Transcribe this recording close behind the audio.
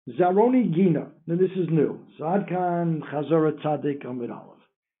Zaroni Gina. Now this is new. Sadkan Chazara Tzadik Amid Aleph.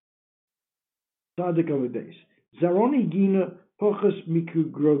 Tzadik Amid Beis. Zaroni Gina Pochas Miku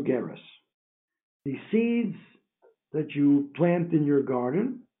Grogeres. The seeds that you plant in your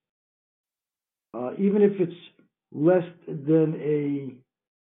garden, even if it's less than a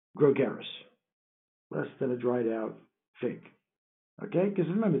grogeres, less than a dried out fig. Okay? Because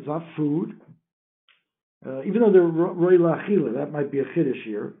remember, it's not food. Even though they're roi lachila, that might be a chiddush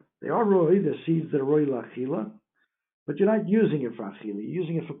here. They are roi, the seeds that are roi lachila, but you're not using it for achila, you're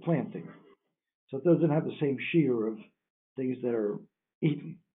using it for planting. So it doesn't have the same shear of things that are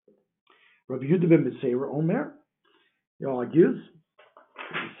eaten. Rabbi Yehuda ben Betzeira Omer, he argues,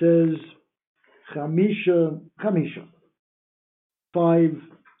 he says, chamisha, 5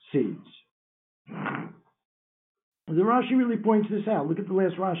 seeds. The Rashi really points this out. Look at the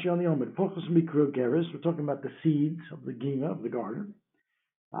last Rashi on the Omer. Pochos mikrogeres. We're talking about the seeds of the gina, of the garden.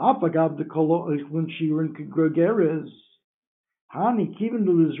 Apagav the kolo oichlin shirin grogeres. Hani kiven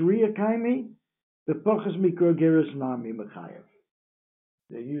the lizriya kaimi. The pochos mikrogeres nami mechayev.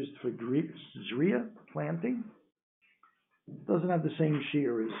 They're used for zriya, planting. It doesn't have the same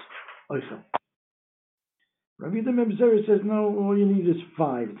shear as oichel. Rabbi Yehuda ben Betzeira says, no, all you need is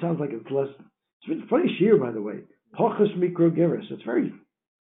 5. It sounds like it's less. It's pretty sheer, by the way. Pochos mikrogeres. It's very,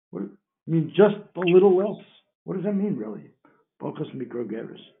 just a little less. What does that mean, really? Pochos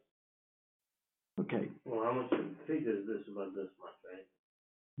mikrogeres. Okay. Well, how much fig is this about this much, right?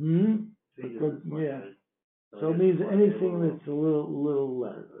 Yeah. So it means anything that's a little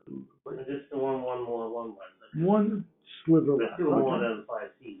less. Just the one more, one less. One sliver less. Still more than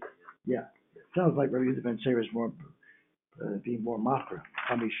 5 seeds. Yeah. It sounds like Rabbi Yehuda ben Betzeira is more, being more makra,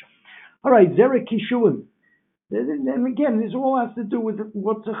 chamisha. All right, Zera Kishuim. And again, this all has to do with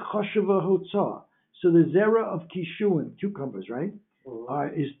what's a chashava hotzah. So the Zera of Kishuim, cucumbers, right,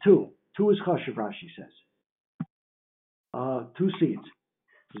 is 2. 2 is chashav, Rashi says. 2 seeds.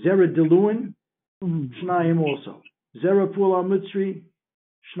 Zera Deluin, Shnayim also. Zera Pula Mitzri,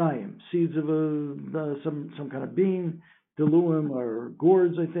 Shnayim. Seeds of some kind of bean, Deluim or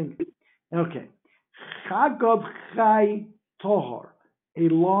gourds, I think. Okay. Chagav Chai Tohar. A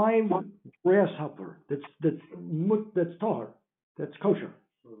live grasshopper that's tahar, that's kosher.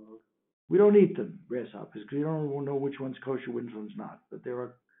 We don't eat the grasshoppers because you don't know which one's kosher, which one's not. But there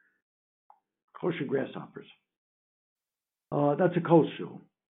are kosher grasshoppers. That's a kosher.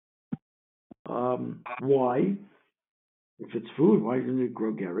 Why? If it's food, why didn't it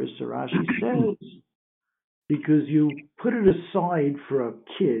grow geras? So Rashi says because you put it aside for a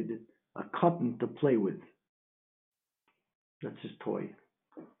kid, a cotton to play with. That's his toy.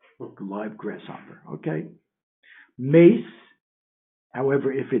 Live grasshopper. Okay. Mace,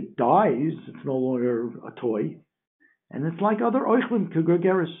 however, if it dies, it's no longer a toy. And it's like other oichlim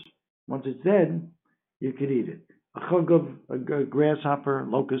kugurgeris. Once it's dead, you can eat it. A chug a grasshopper,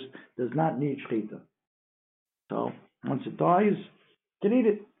 locust, does not need shchita. So once it dies, you can eat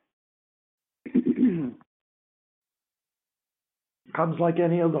it. Comes like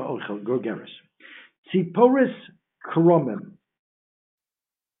any other oichel, gurgeris. Tziporis kromim.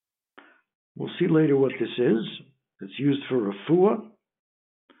 We'll see later what this is. It's used for refuah,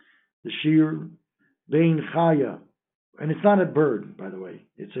 the shear, bein chaya, and it's not a bird, by the way.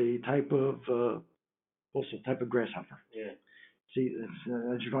 It's a type of also type of grasshopper. Yeah. See, you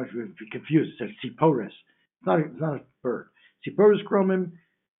don't have to be confused. It says tziporis. It's not a bird. Tziporis kromim,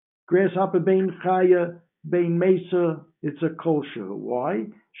 grasshopper, bein chaya, bein mesa. It's a kosher. Why?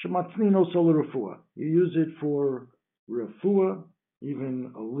 Shematznino solar refuah. You use it for refuah.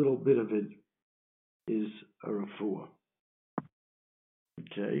 Even a little bit of it is a refuah.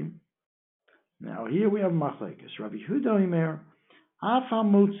 Okay. Now here we have machlekes. Rabbi Yehuda Omer, Afa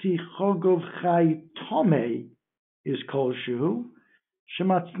motzi chogov chai tome is kol shehu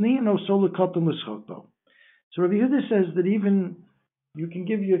shematzniin osol lekotom l'schokbo. So Rabbi Yehuda says that even you can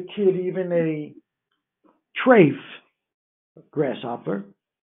give your kid even a treif grasshopper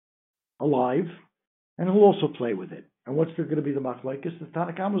alive, and he'll also play with it. And what's going to be the machlekes? The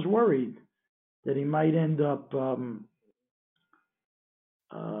Tanna Kamma was worried that he might end up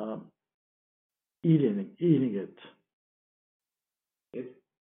eating it.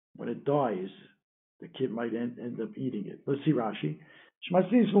 When it dies, the kid might end up eating it. Let's see Rashi.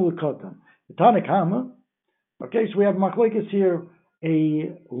 The Tanna Kamma. Okay, so we have machlekes here,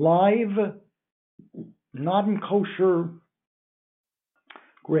 a live, non-kosher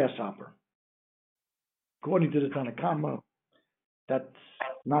grasshopper. According to the Tanna Kamma, that's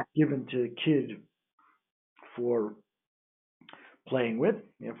not given to a kid for playing with.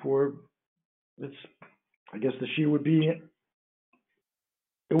 Therefore, I guess the shear would be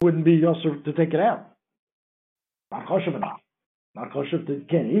it wouldn't be also to take it out. Not kosher enough. Not kosher that you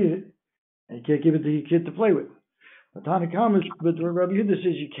can't eat it, and you can't give it to your kid to play with. But Tanakam is, but Rabbi Yehuda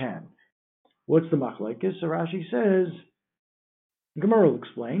says you can. What's the machlekes? So Rashi says, Gemara will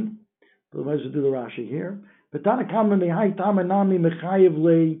explain. Otherwise, we'll do the Rashi here. But Tanakam mehai tamanami mechayev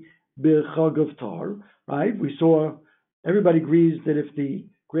le b'chag of tar. Right? We saw everybody agrees that if the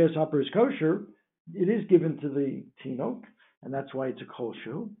grasshopper is kosher, it is given to the tinok, and that's why it's a kol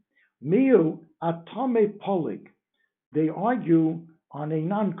shu. Miu atame polig. They argue on a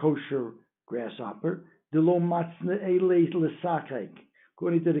non-kosher grasshopper. According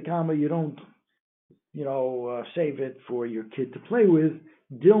to the Kama, you don't, save it for your kid to play with.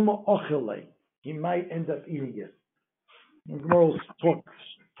 Dilma ochele. He might end up eating it. We'll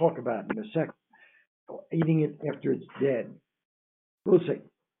talk about it in a second. Eating it after it's dead. We'll see.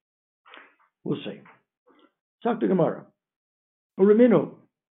 Talk to Gemara. Uriminu.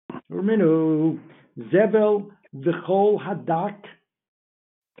 Zevel v'chol hadak.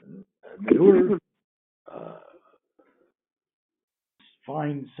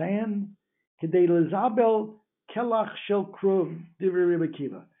 Fine sand. Kedei lezabel kelach shel kruv divrei Rabbi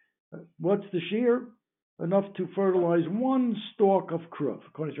Akiva. What's the shear? Enough to fertilize one stalk of kruv,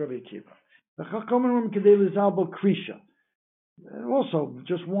 according to Rabbi Akiva. The chachamim kedei lezabel krisha. Also,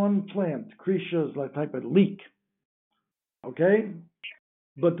 just one plant. Krisha is like type of leek. Okay?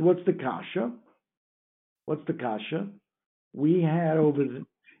 But what's the kasha? We had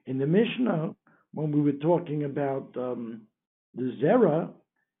in the Mishnah, when we were talking about the zera,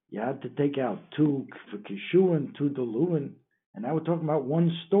 you had to take out 2 for kishuin, 2 deluin, and now we're talking about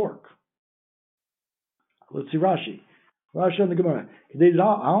one stork. Let's see Rashi. Rashi on the Gemara.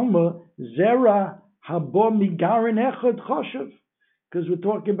 Alma zera habo migarin echad choshev, because we're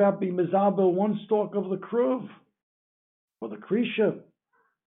talking about the mezabel, one stalk of the kruv or the krisha.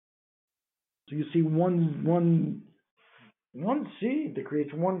 So you see one seed that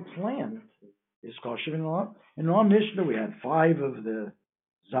creates one plant is kosher. In our Mishnah, we had 5 of the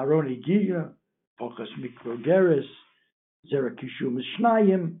zaroni giga, pochas mikrogeris, zerakishu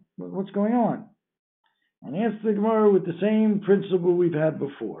mishnayim. What's going on? And answer the Gemara with the same principle we've had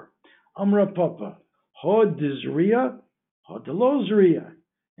before. Amra papa, hod dizriya, hod delozriya.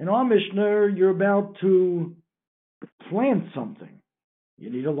 In our Mishnah, you're about to plant something.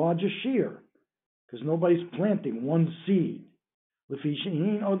 You need a larger shear, because nobody's planting one seed. So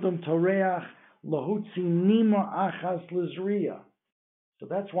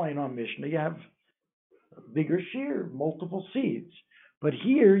that's why in our Mishnah you have a bigger shear, multiple seeds. But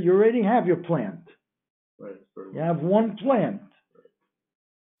here you already have your plant. Right. You have one plant.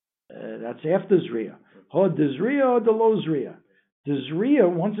 That's after Zriya. Hod Zriya or the low Zriya. The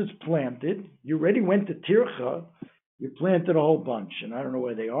Zriya, once it's planted, you already went to Tircha, you planted a whole bunch. And I don't know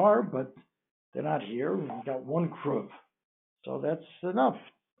where they are, but they're not here. We've got one kruv. So that's enough.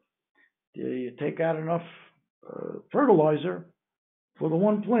 You take out enough fertilizer for the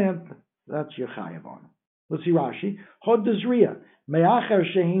one plant, that's your chayav on. Let's see Rashi. Hod Zriya. Me'achar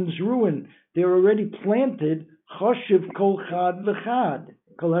shehin zruin. They're already planted. Choshev kol chad v'chad.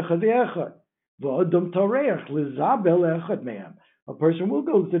 Kol echad v'echad. V'odom tareach lizabel echad me'am. A person will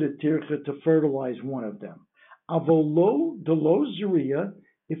go to the tircha to fertilize one of them. Avolo delo zriya.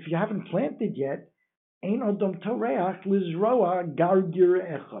 If you haven't planted yet, ein odom tareach lizroa gargir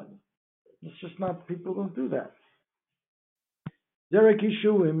echad. It's just not, people don't do that. Zerek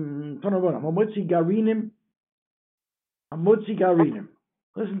Yishuim, Tanavana, Hamotzi Garinim.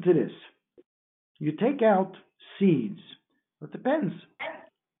 Listen to this. You take out seeds. It depends.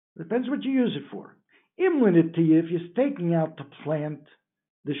 It depends what you use it for. Imlinit to you, if you're taking out to plant,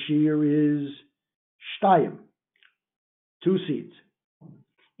 the shear is shtayim, 2 seeds.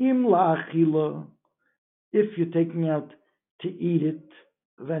 Imla achila, if you're taking out to eat it,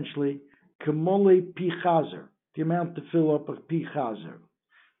 eventually, kamole pichazer, the amount to fill up a pichazer.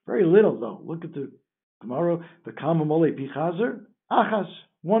 Very little though. Look at the tomorrow, the kamole pichazer, achas,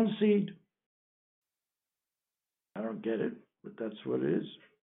 1 seed. I don't get it, but that's what it is.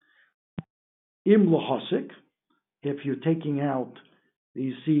 Im lahosik, if you're taking out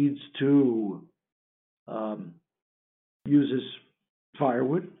these seeds to use as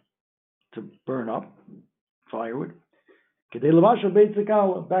firewood, to burn up firewood. Back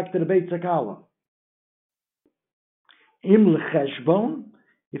to the Beit Zakala. Im lecheshbon,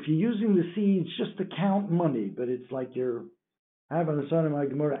 if you're using the seeds just to count money, but it's like you're having a son of my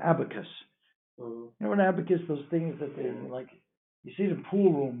Gemara abacus. You know an abacus, those things that they like, you see in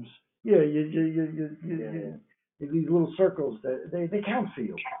pool rooms. Yeah, these little circles that they count for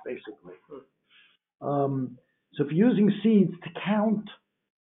you, basically. So if you're using seeds to count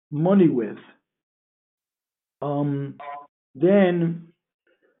money with, then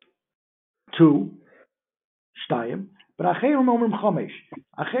 2, shtayim. But acherim omrim chamesh.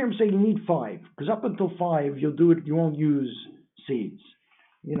 Acherim say you need 5, because up until 5 you'll do it. You won't use seeds.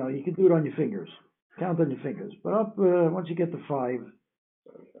 You know, you can do it on your fingers, count on your fingers. But up once you get to 5,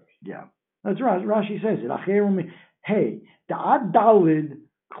 yeah, that's right. Rashi says it. Acherim. Hey, the adalid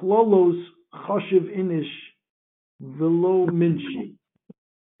klolos chashiv inish velo minshi.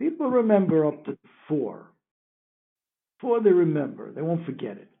 People remember up to 4. 4 they remember. They won't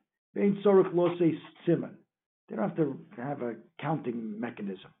forget it. Vein sorach lo say siman. They don't have to have a counting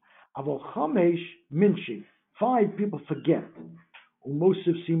mechanism. Avol chamesh minshi. 5 people forget.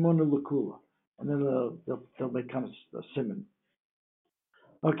 Umosiv simona lakula. And then they'll become a siman.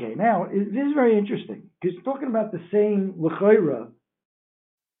 Okay, now this is very interesting because talking about the same l'chayra,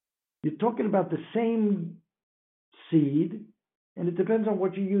 you're talking about the same seed, and it depends on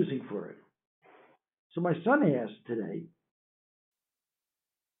what you're using for it. So my son asked today.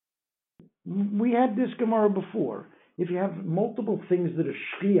 We had this Gemara before. If you have multiple things that are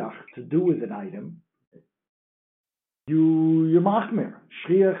shchiach to do with an item, you machmer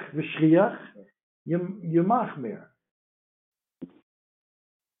shchiach v'shchiach, you machmer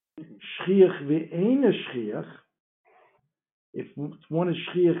shchiach v'eina shchiach. If one is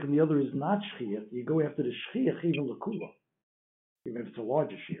shchiach and the other is not shchiach, you go after the shchiach even l'kula, even if it's a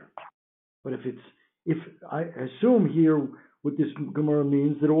larger shear. But if I assume here what this Gemara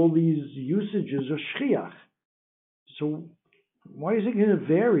means that all these usages are shchiach, so why is it going to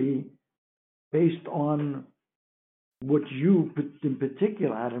vary based on what you in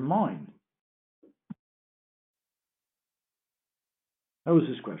particular had in mind? That was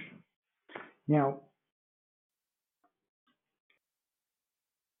his question. Now,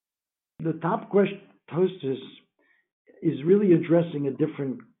 the top question, Tosfos, is really addressing a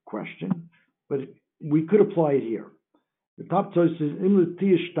different question, but we could apply it here. The top Tosfos is in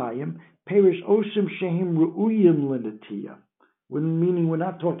l'tiyah shtayim perish oshim shehim ru'uyim l'natiyah, meaning we're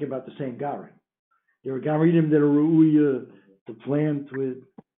not talking about the same garin. There are garinim that are ru'uyah to plant with.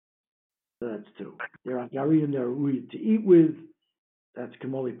 That's 2. There are garinim that are ru'uyah to eat with. That's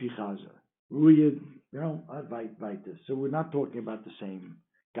kamoli pichaza. Ru'uyah, I bite this. So we're not talking about the same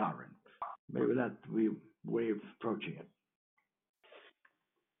garin. Maybe that's the way of approaching it.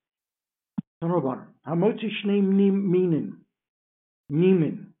 Hamotzi shnei nimin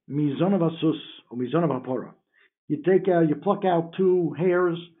mizon of asus or mizon of apora. You pluck out 2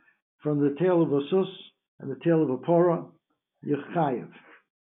 hairs from the tail of asus and the tail of apora. Yechayev.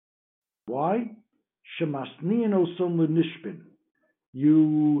 Why? Shemasniin oson lenishbin.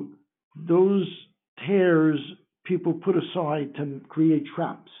 Those hairs people put aside to create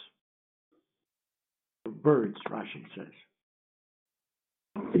traps. Birds, Rashi says.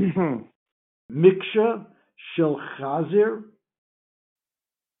 Miksha shel chazer.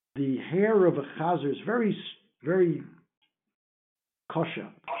 The hair of a chazer is very, very kosher.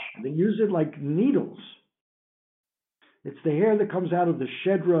 They use it like needles. It's the hair that comes out of the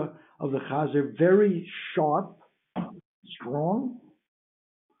shedra of the chazer, very sharp, strong.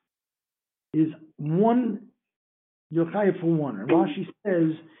 Is 1 yochai for 1. And Rashi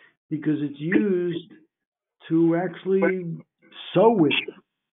says because it's used to actually sew with.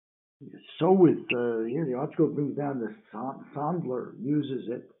 Here the article brings down the Sandler uses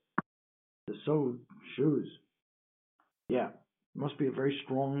it to sew shoes. Yeah, it must be a very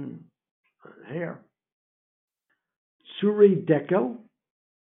strong hair. Tsuri dekel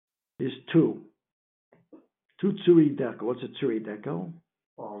is 2. 2 tsuri dekel. What's a tsuri dekel?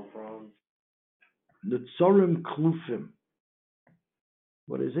 Palm fronds. The tzorim klufim.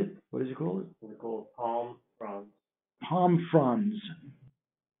 What is it? What does he call it? They call it palm fronds. Palm fronds.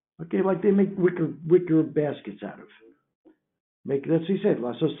 Okay, like they make wicker baskets out of. That's what he said,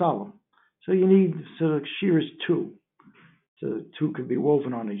 lasso salam. So you need shear is 2. So 2 can be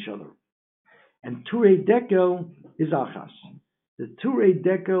woven on each other. And turei dekel is achas. The turei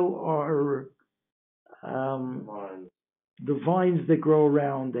dekel are the vines that grow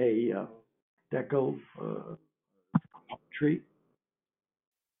around a dekel tree.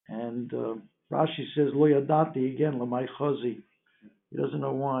 And Rashi says lo yadati again lamay chazi. He doesn't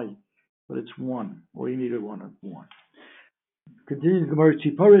know why, but it's 1. Or you needed 1. Continuing Gemara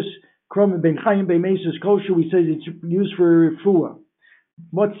Tziporis Krom ben Chaim ben Meses kosher. We say it's used for fuah.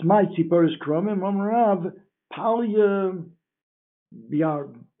 What's my Tziporis Krom? And Rav Palya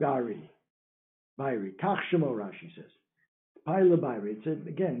Bari. Kach Shemo Rashi says. Palya Bari. It's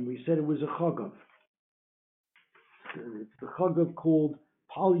again. We said it was a chagav. It's the chagav called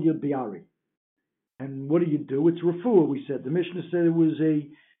Palya Bari. And what do? It's refuah. We said the Mishnah said it was a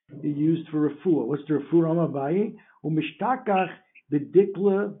be used for refuah. What's the refuah? Ramabayi umishtakach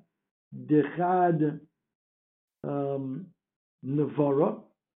bedikla dechad nevara,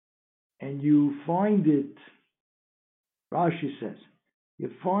 and you find it. Rashi says you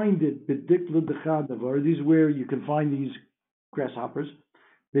find it bedikla dechad nevara. These is where you can find these grasshoppers.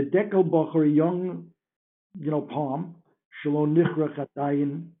 The dekel bacher, a young, palm. Shalom nichra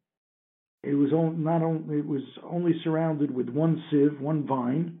chatayin. It was only surrounded with one sieve, one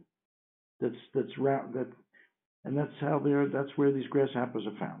vine. That's round that, and that's where these grasshoppers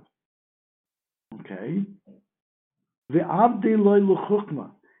are found. Okay. Ve'abdei loy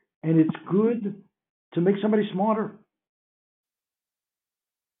l'chukma, and it's good to make somebody smarter.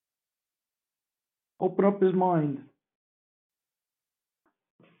 Open up his mind.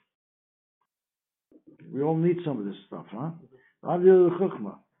 We all need some of this stuff, huh? Abdei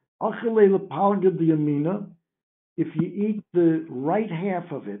l'chukma. Achelei l'palga d'yamina. If you eat the right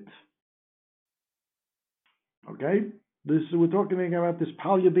half of it, okay? We're talking about this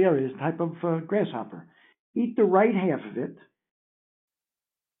palyaberry, this type of grasshopper. Eat the right half of it.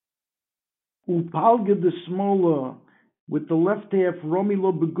 Upalga the smaller with the left half.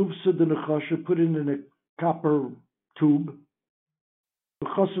 Romilo begufsa de nechasha. Put it in a copper tube.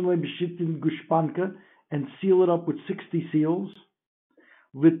 Gushpanka, and seal it up with 60 seals.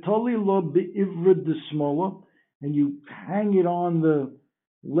 Vitali lo beivra de smaller, and you hang it on the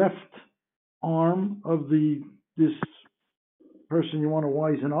left arm of this person you want to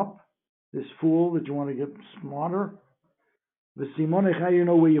wizen up, this fool that you want to get smarter. The simonech, how you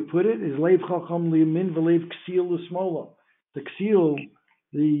know where you put it, is leiv chacham liyamin v'leiv ksil l'smola. The ksil,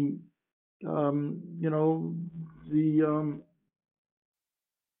 the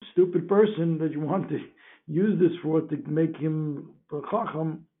stupid person that you want to use this for to make him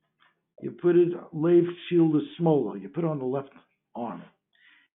chacham, you put it leiv ksil l'smola. You put it on the left arm.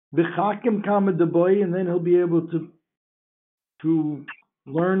 V'chakim kama deboy, and then he'll be able to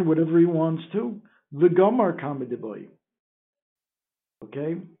learn whatever he wants to. V'gamar kama deboy.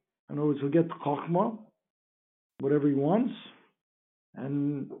 Okay? In other words, he'll get chachma, whatever he wants,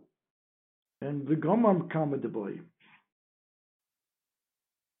 and v'gamar kama deboy.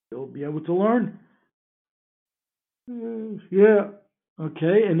 He'll be able to learn. Yeah.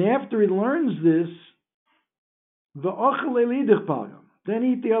 Okay, and after he learns this, v'achal elidich palgam. Then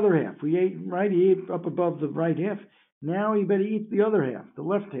eat the other half. He ate up above the right half. Now you better eat the other half, the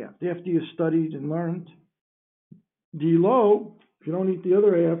left half. After you studied and learned. Dilo, if you don't eat the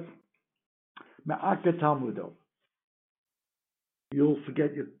other half, ma'aka talmudo. You'll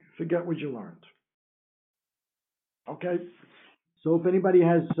forget what you learned. Okay? So if anybody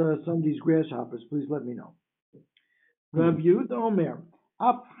has some of these grasshoppers, please let me know. Rabbi Yehuda Omer,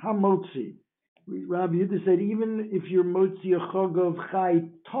 ap hamotzi. Rabbi Yehuda said, even if you're motzi a chog of chai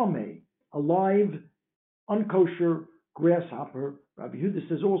tome, a live, unkosher grasshopper, Rabbi Yehuda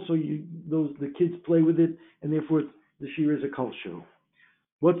says also the kids play with it, and therefore the shear is a kol shu.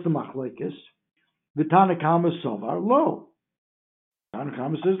 What's the machlekes? The Tanakama sovar lo.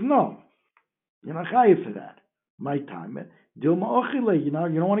 Tanakama says no. You're not chayiv for that. My time. Dilma ochile. You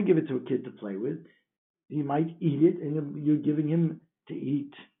don't want to give it to a kid to play with. He might eat it, and you're giving him to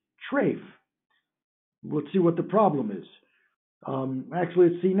eat treif. Let's see what the problem is. Actually,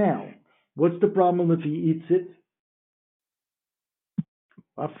 let's see now. What's the problem if he eats it?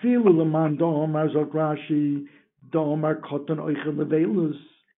 Afilu leman dom arzok Rashi dom ar koton oichel levelus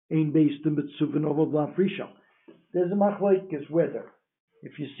ein based in betzuvin over blafrisha. There's a machlekes whether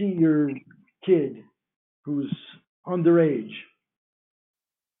if you see your kid who's underage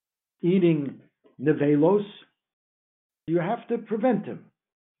eating nevelos, you have to prevent him.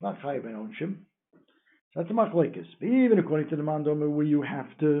 Not chayiv and onshim. That's a machlekes. Even according to the Mandomer, where you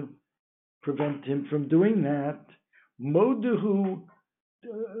have to prevent him from doing that, moduhu.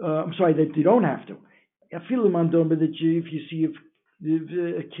 I'm sorry, that you don't have to. I feel in Mandomer that if you see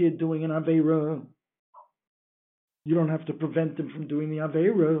a kid doing an aveira, you don't have to prevent him from doing the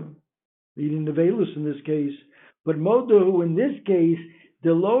aveira, eating the velus in this case. But moduhu in this case,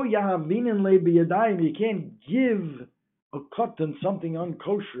 the lo yahavinin le biyadayim, you can't give a cotton something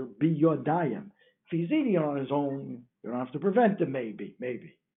unkosher biyadayim. If he's eating on his own, you don't have to prevent him. Maybe.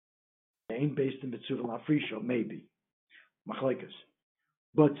 Ain't based in mitzvah lafrisha, maybe. Machlekes.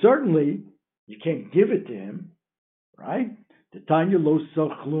 But certainly, you can't give it to him, right? The Tanya lo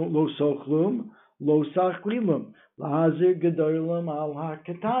sochlum, lo sachlilum, lahazir gedolim al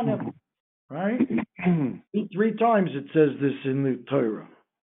hakatanim, right? 3 times it says this in the Torah.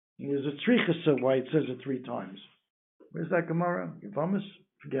 And there's a trichasa why it says it 3 times. Where's that Gemara? Yavamas?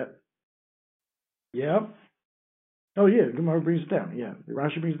 Forget. Yeah. Oh yeah, Gemara brings it down. Yeah,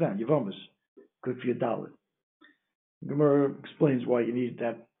 Rashi brings it down. Yevomis, good for your dalit. Gemara explains why you need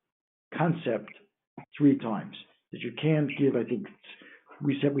that concept 3 times. That you can't give. I think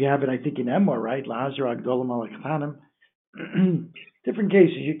we said we have it. I think in Emma, right? Lazar Agdolam Alakhanim. Different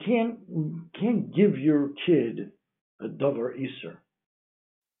cases. You can't give your kid a davar iser.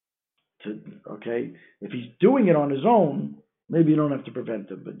 Okay, if he's doing it on his own, maybe you don't have to prevent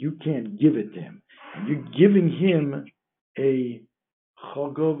him, but you can't give it to him. And you're giving him a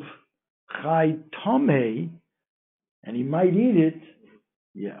chagov chai tomei, and he might eat it.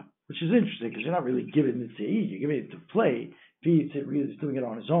 Yeah, which is interesting because you're not really giving it to eat; you're giving it to play. If he eats it, really is doing it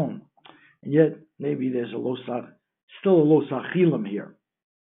on his own, and yet maybe there's still a lo sachilim here.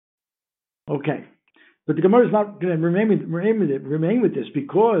 Okay, but the Gemara is not going to remain with this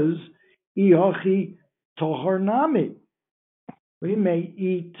because Iachi Tohar Nami. We may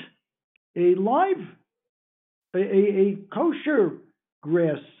eat a live, a kosher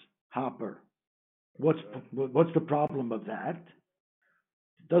grasshopper. What's the problem of that?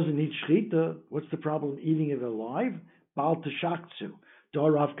 It doesn't eat shchita. What's the problem eating it alive? Baal teshaktsu. Do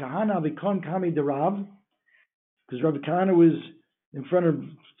Rav Kahana vikon kami de Rav, because Rav Kahana was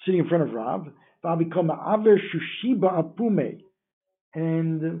sitting in front of Rav. Val become aver shushiba apume.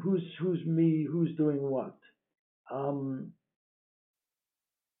 And who's me? Who's doing what?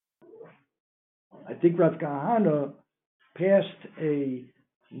 I think Rav Kahana passed a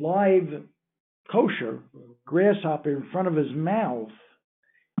live kosher grasshopper in front of his mouth,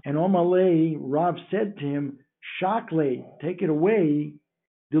 and Omalei Rav said to him, "Shakle, take it away.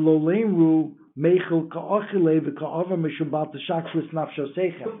 Dilolemru mechel ka'achile v'ka'ava mishubat t'shakshlis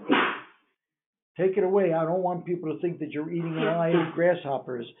nafshosechem." Take it away. I don't want people to think that you're eating live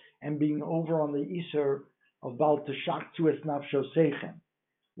grasshoppers and being over on the Isser of Bal Teshaktues Nafshosechem.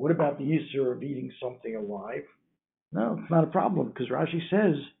 What about the Isser of eating something alive? No, it's not a problem because Rashi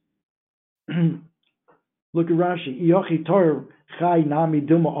says, look at Rashi. Iyochi Tor Chai Nami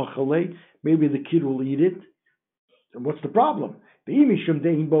Dilma Ochale. Maybe the kid will eat it. And what's the problem? Be'imishum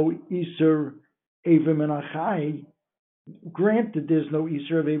Deimbo Isser Evim and Achai. Granted, there's no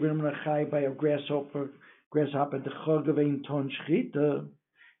Isser of Avram Nachai by a grasshopper, the Chog of Ein Ton Shchita.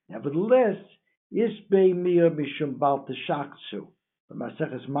 Nevertheless, Isbei Mia Mishum Bal Teshaktsu, the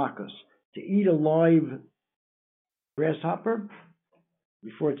Maseches Makos, to eat a live grasshopper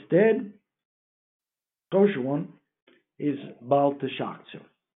before it's dead, kosher one, is Bal Teshaktsu.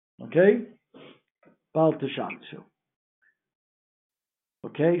 Okay? Bal Teshaktsu.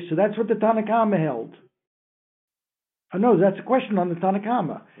 Okay, so that's what the Tanakama held. No, that's a question on the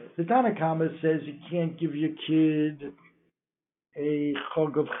Tanakama. The Tanakama says you can't give your kid a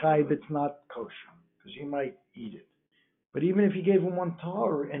chog of chai that's not kosher, because he might eat it. But even if you gave him one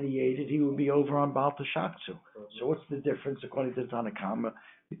tar and he ate it, he would be over on Baal Teshaktsu. So what's the difference, according to the Tanakama,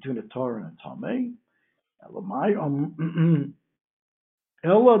 between a tar and a tamei?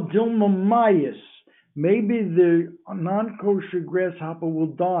 Ella dilma mayis. Maybe the non-kosher grasshopper will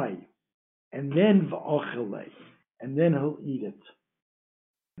die, and then v'ochele. And then he'll eat it.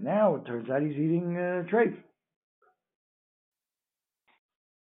 Now it turns out he's eating treif.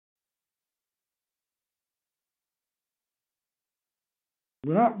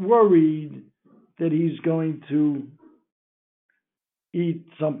 We're not worried that he's going to eat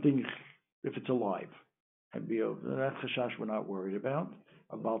something if it's alive. That's chashash we're not worried about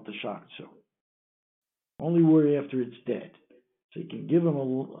the shaktsu. Only worry after it's dead. So you can give him,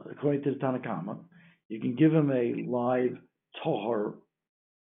 according to the Tanakama, you can give him a live tohar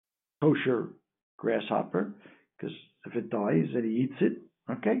kosher grasshopper, because if it dies and he eats it,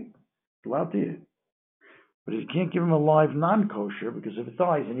 okay, allowed to eat it. But if you can't give him a live non-kosher, because if it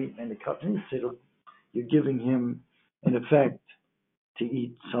dies and it cuts and eats it, you're giving him, in effect, to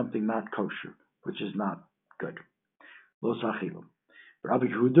eat something not kosher, which is not good. Lo sachilim. Rabbi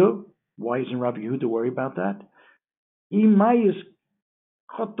Yehuda, why isn't Rabbi Yehuda worried about that? Imayis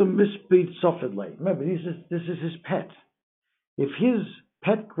Remember, this is his pet. If his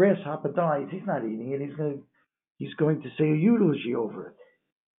pet grasshopper dies, he's not eating it. He's going to say a eulogy over it.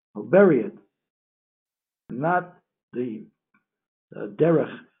 He'll bury it. Not the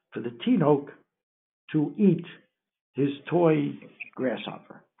derech for the tinok to eat his toy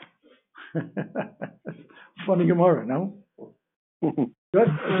grasshopper. Funny Gemara, no?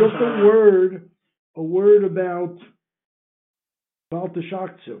 just a word about Baal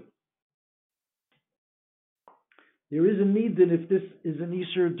Teshaktsu. There is a need that if this is an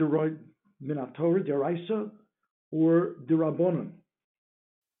Isser derived Minat Torah, Deraisa, or Derabonon.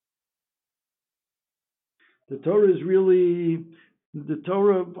 The Torah is really The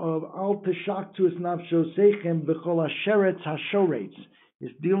Torah of Al Teshaktu Es Nafsho Seichem B'chol Hasheretz Hashoretz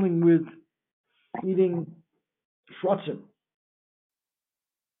is dealing with eating shrotzim.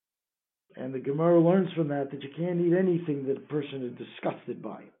 And the Gemara learns from that you can't eat anything that a person is disgusted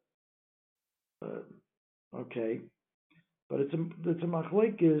by. Okay. But it's a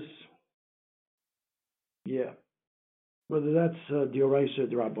machlekes, yeah. Whether that's Dioraisa or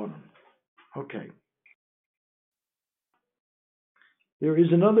Drabonim. Okay. There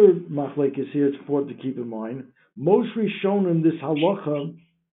is another machlekes here. It's important to keep in mind. Most Rishonim, this halacha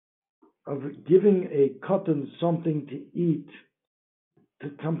of giving a katan something to eat, to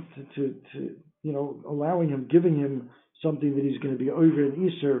come to allowing him, giving him something that he's going to be over in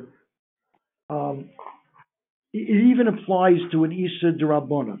Easter. It even applies to an Easter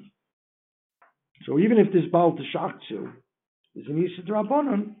D'Rabbanan. So even if this Baal Teshaktu is an Easter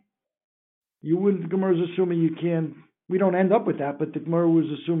D'Rabbanan, the Gemara is assuming you can't. We don't end up with that, but the Gemara was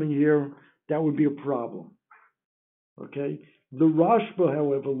assuming here that would be a problem. Okay? The Rashba,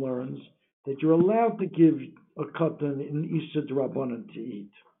 however, learns that you're allowed to give a katan in Easter D'Rabbanan to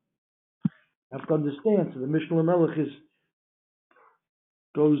eat. You have to understand. So the Mishnah Melech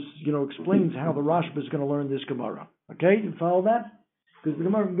explains how the Rashba is going to learn this Gemara. Okay? You follow that? Because the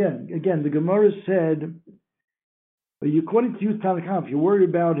Gemara, again, the Gemara said, according to you, Tanakh, if you're worried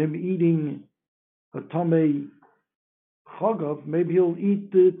about him eating a Tamei Chagav, maybe he'll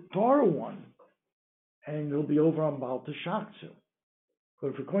eat the Torah one, and he'll be over on Baal Teshaktu. But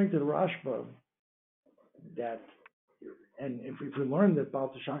if according to the Rashba, if we learn that Baal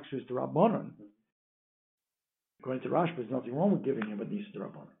Teshaktu is the Rabbanon, according to Rashba, there's nothing wrong with giving him a Nisa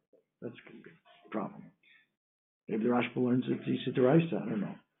Rabbanon. That's a problem. Maybe the Rashba learns it's Nisa Deraisa, I don't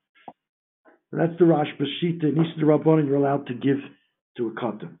know. But that's the Rashba Shita, Nisa Rabbanon you're allowed to give to a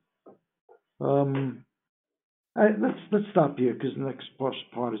katan. Let's stop here because the next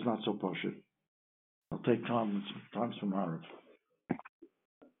part is not so poshut. I'll take times from Harav.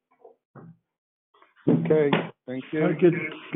 Okay, thank you. Good.